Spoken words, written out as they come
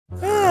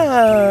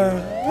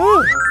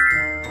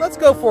Let's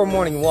go for a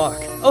morning walk.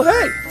 Oh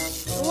hey,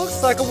 it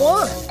looks like a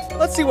wand.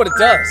 Let's see what it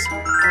does.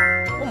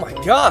 Oh my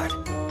god,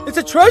 it's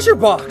a treasure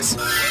box.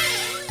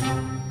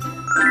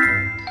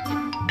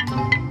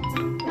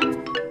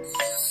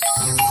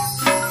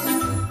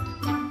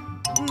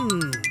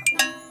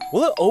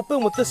 Will it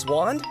open with this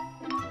wand?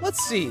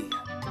 Let's see.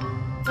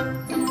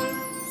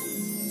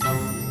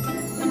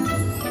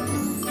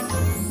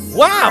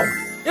 Wow,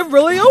 it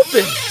really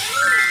opened.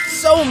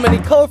 So many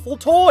colorful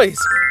toys.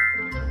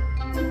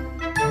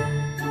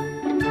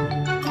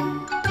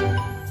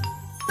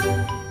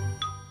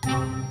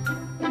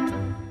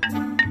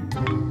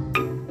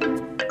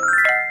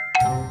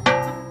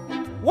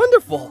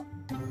 Wonderful.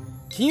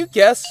 Can you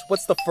guess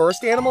what's the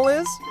first animal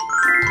is?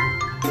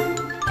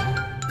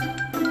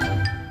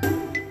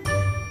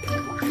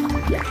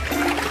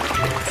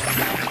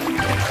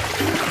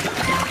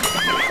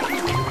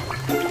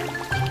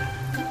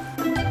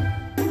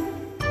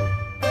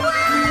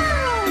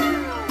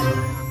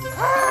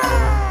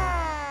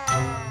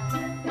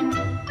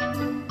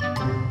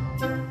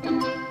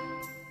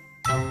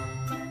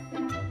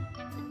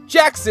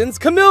 Jackson's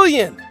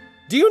chameleon!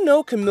 Do you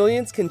know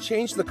chameleons can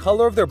change the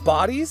color of their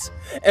bodies?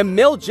 And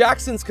male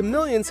Jackson's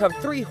chameleons have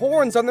 3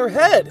 horns on their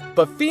head,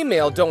 but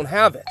female don't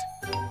have it.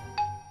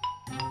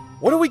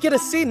 What do we get to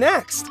see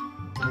next?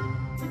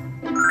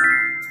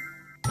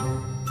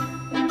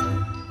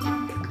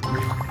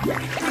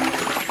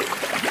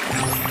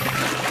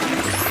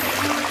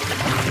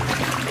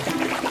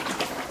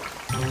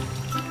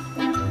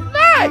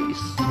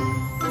 Nice!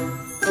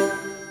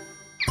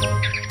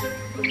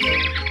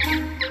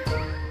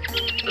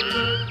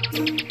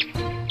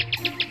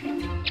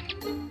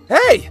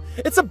 Hey,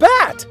 it's a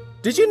bat!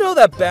 Did you know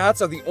that bats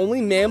are the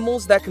only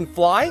mammals that can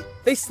fly?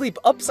 They sleep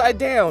upside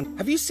down.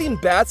 Have you seen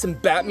bats in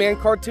Batman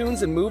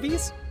cartoons and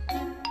movies?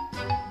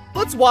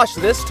 Let's watch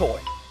this toy.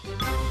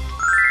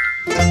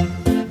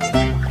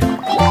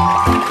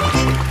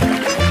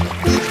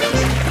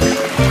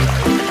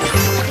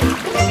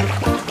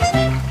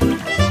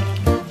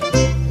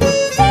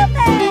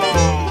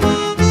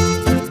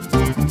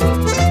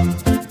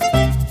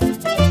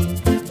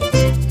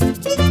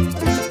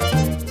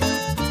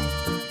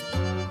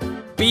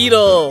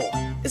 Beetle!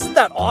 Isn't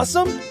that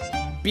awesome?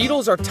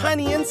 Beetles are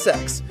tiny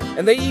insects,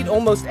 and they eat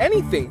almost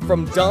anything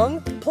from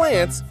dung,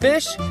 plants,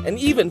 fish, and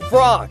even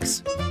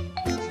frogs.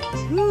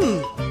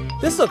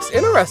 This looks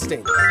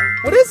interesting.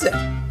 What is it?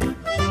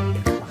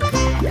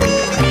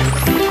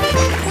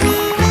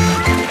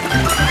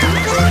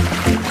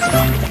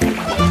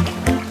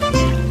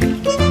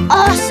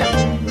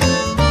 Awesome!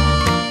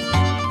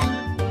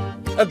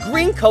 A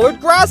green-colored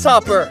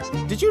grasshopper!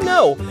 Did you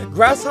know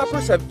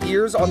grasshoppers have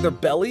ears on their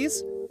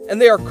bellies? And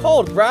they are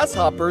called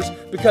grasshoppers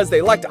because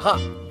they like to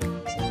hop.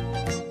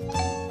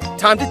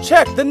 Time to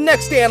check the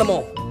next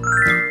animal.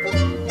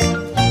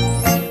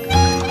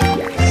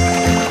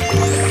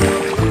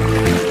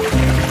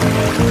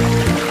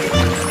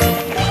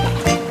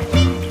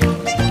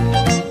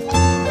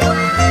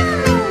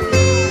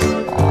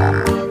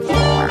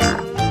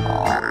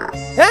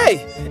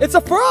 Hey, it's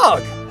a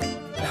frog!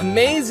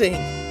 Amazing!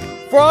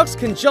 Frogs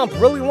can jump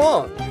really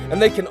long, and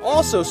they can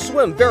also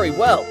swim very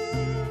well.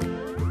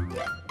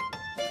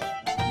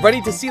 Ready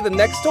to see the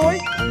next toy?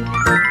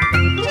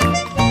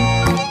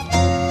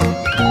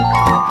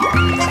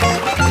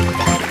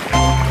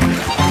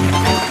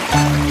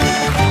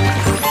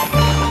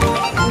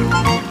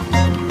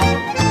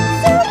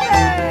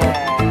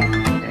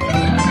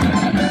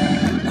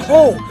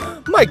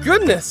 Oh, my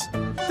goodness!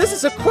 This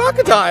is a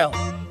crocodile!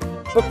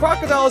 But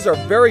crocodiles are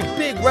very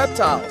big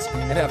reptiles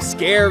and have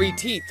scary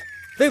teeth.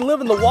 They live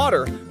in the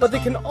water, but they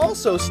can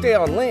also stay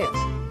on land.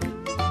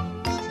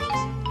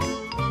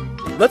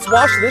 Let's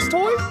watch this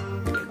toy.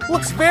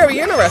 Looks very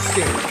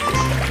interesting.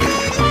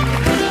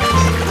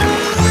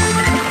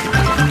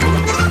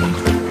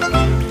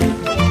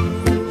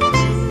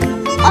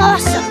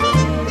 Awesome!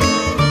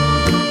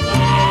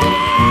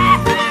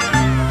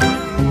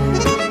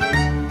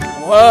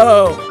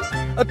 Whoa!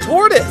 A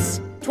tortoise!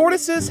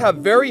 Tortoises have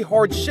very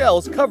hard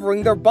shells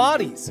covering their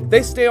bodies.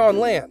 They stay on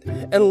land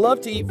and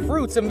love to eat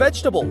fruits and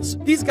vegetables.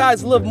 These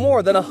guys live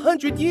more than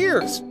 100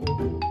 years.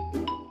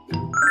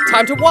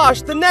 Time to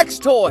watch the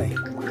next toy.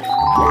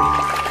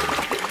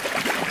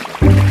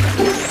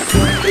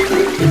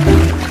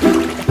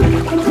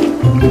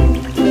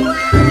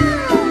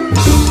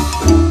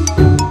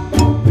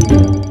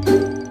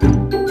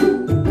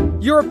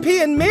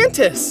 European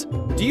mantis!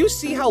 Do you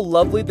see how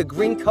lovely the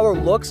green color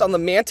looks on the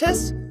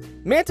mantis?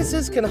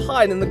 Mantises can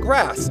hide in the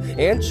grass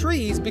and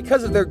trees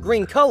because of their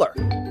green color.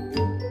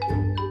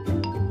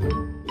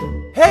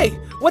 Hey,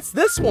 what's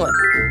this one?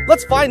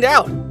 Let's find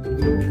out.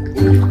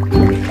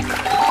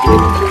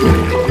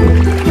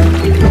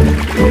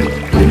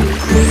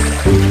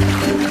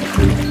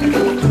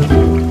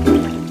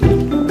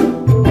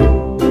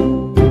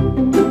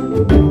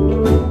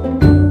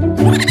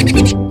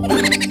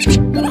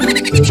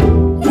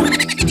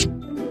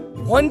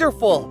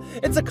 Wonderful!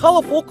 It's a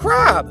colorful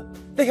crab!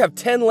 They have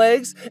 10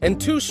 legs and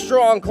 2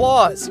 strong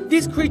claws.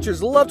 These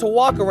creatures love to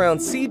walk around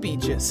sea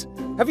beaches.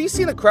 Have you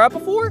seen a crab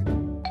before?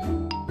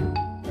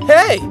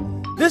 Hey,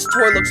 this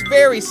toy looks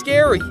very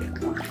scary.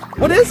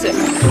 What is it?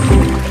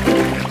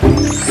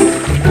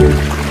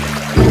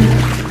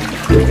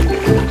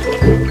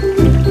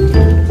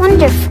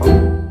 Wonderful.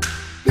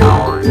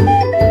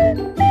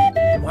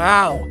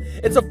 Wow,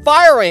 it's a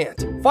fire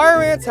ant.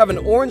 Fire ants have an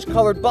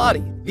orange-colored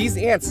body. These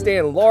ants stay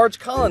in large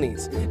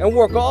colonies and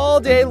work all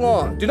day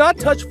long. Do not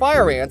touch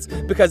fire ants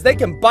because they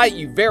can bite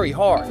you very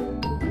hard.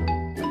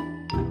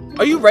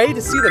 Are you ready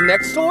to see the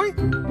next toy?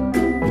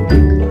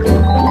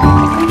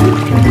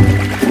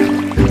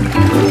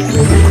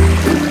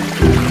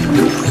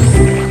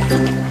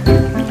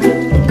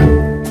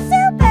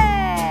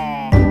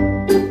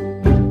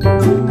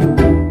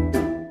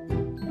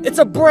 It's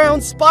a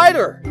brown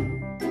spider.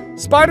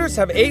 Spiders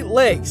have 8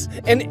 legs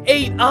and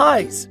 8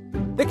 eyes.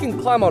 They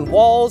can climb on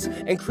walls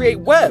and create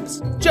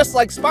webs, just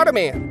like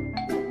Spider-Man.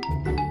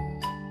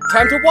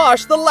 Time to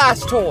wash the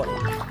last toy.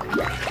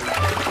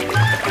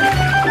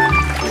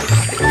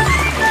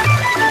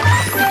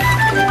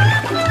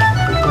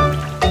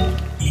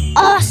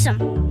 Awesome.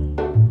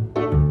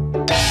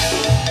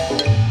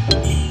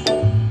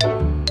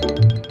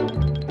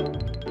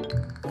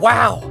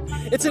 Wow,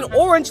 it's an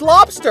orange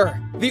lobster.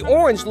 The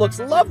orange looks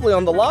lovely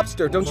on the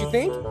lobster, don't you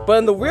think? But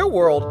in the real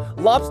world,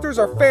 lobsters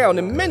are found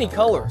in many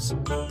colors.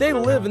 They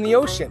live in the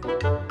ocean.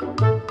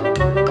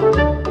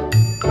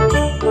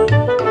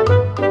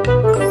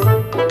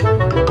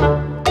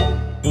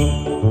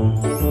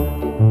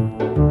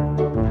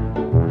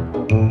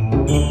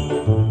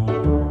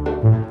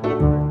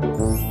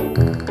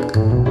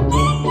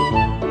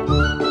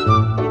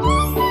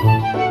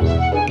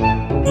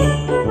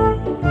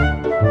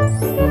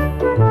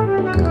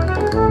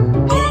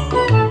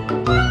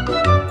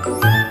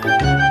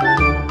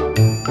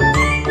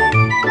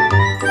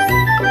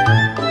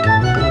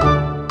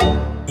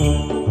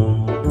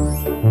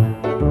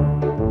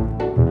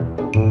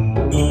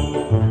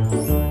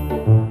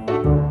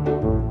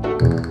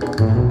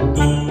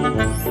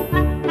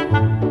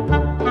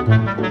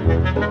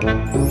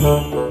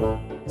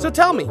 So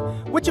tell me,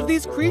 which of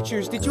these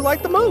creatures did you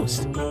like the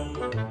most?